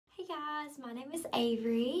guys, my name is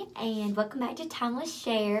Avery and welcome back to Timeless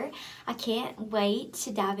Share. I can't wait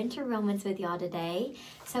to dive into Romans with y'all today.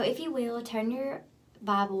 So if you will, turn your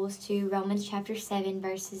Bibles to Romans chapter 7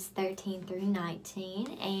 verses 13 through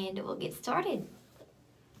 19 and we'll get started.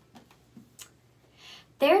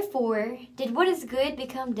 Therefore, did what is good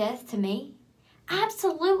become death to me?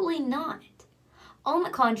 Absolutely not. On the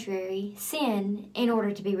contrary, sin, in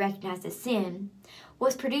order to be recognized as sin,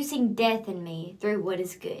 was producing death in me through what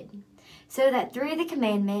is good, so that through the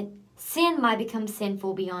commandment, sin might become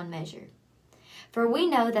sinful beyond measure. For we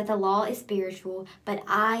know that the law is spiritual, but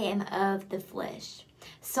I am of the flesh,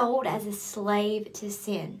 sold as a slave to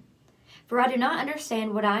sin. For I do not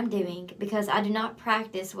understand what I am doing, because I do not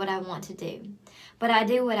practice what I want to do, but I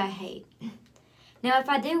do what I hate. Now if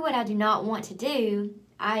I do what I do not want to do,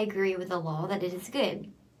 I agree with the law that it is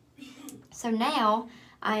good. So now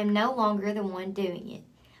I am no longer the one doing it,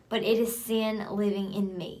 but it is sin living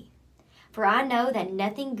in me. For I know that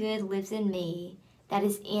nothing good lives in me, that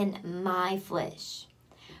is in my flesh.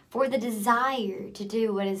 For the desire to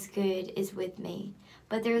do what is good is with me,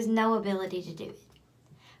 but there is no ability to do it.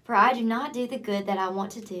 For I do not do the good that I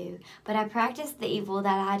want to do, but I practice the evil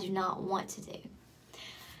that I do not want to do.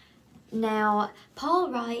 Now,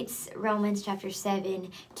 Paul writes Romans chapter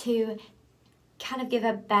 7 to kind of give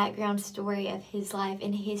a background story of his life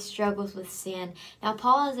and his struggles with sin. Now,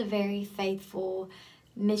 Paul is a very faithful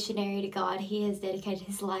missionary to God. He has dedicated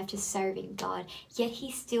his life to serving God, yet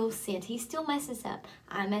he still sins. He still messes up.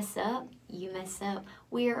 I mess up. You mess up.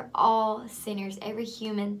 We are all sinners. Every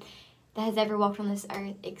human that has ever walked on this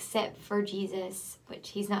earth, except for Jesus, which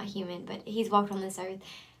he's not human, but he's walked on this earth,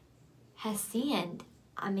 has sinned.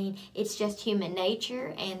 I mean, it's just human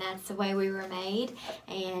nature, and that's the way we were made.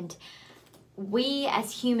 And we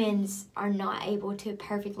as humans are not able to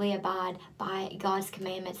perfectly abide by God's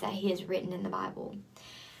commandments that he has written in the Bible.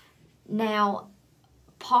 Now,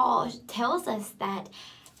 Paul tells us that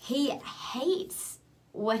he hates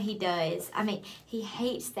what he does. I mean, he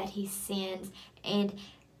hates that he sins. And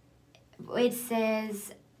it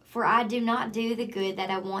says, for I do not do the good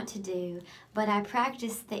that I want to do, but I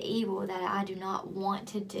practice the evil that I do not want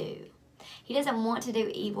to do. He doesn't want to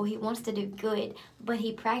do evil. He wants to do good, but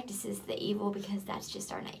he practices the evil because that's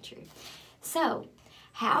just our nature. So,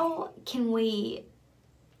 how can we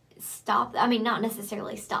stop? I mean, not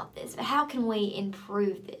necessarily stop this, but how can we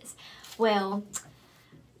improve this? Well,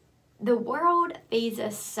 the world feeds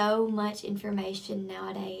us so much information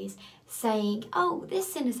nowadays saying, oh,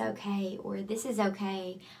 this sin is okay, or this is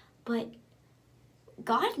okay, but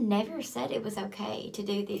God never said it was okay to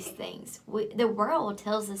do these things. The world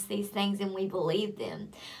tells us these things and we believe them.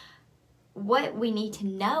 What we need to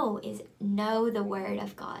know is know the Word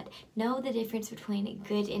of God. Know the difference between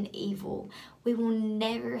good and evil. We will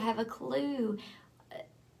never have a clue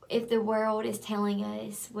if the world is telling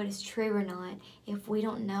us what is true or not if we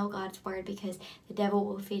don't know God's Word, because the devil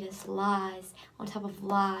will feed us lies on top of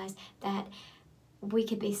lies that we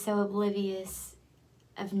could be so oblivious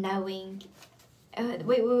of knowing.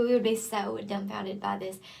 We would be so dumbfounded by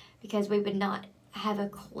this because we would not have a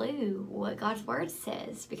clue what God's Word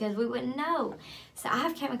says because we wouldn't know. So I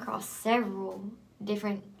have come across several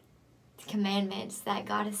different commandments that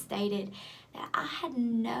God has stated that I had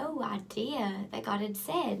no idea that God had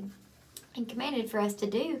said and commanded for us to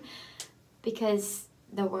do because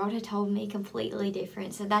the world had told me completely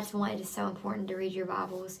different. So that's why it is so important to read your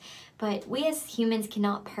Bibles. But we as humans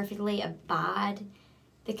cannot perfectly abide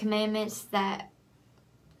the commandments that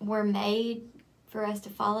were made for us to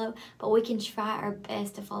follow, but we can try our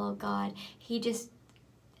best to follow God. He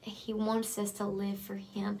wants us to live for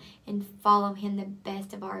him and follow him the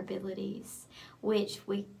best of our abilities, which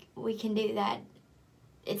we can do that.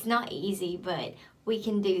 It's not easy, but we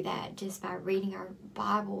can do that just by reading our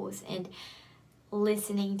Bibles and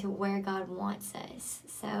listening to where God wants us.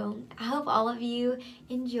 So I hope all of you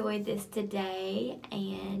enjoyed this today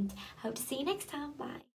and hope to see you next time. Bye.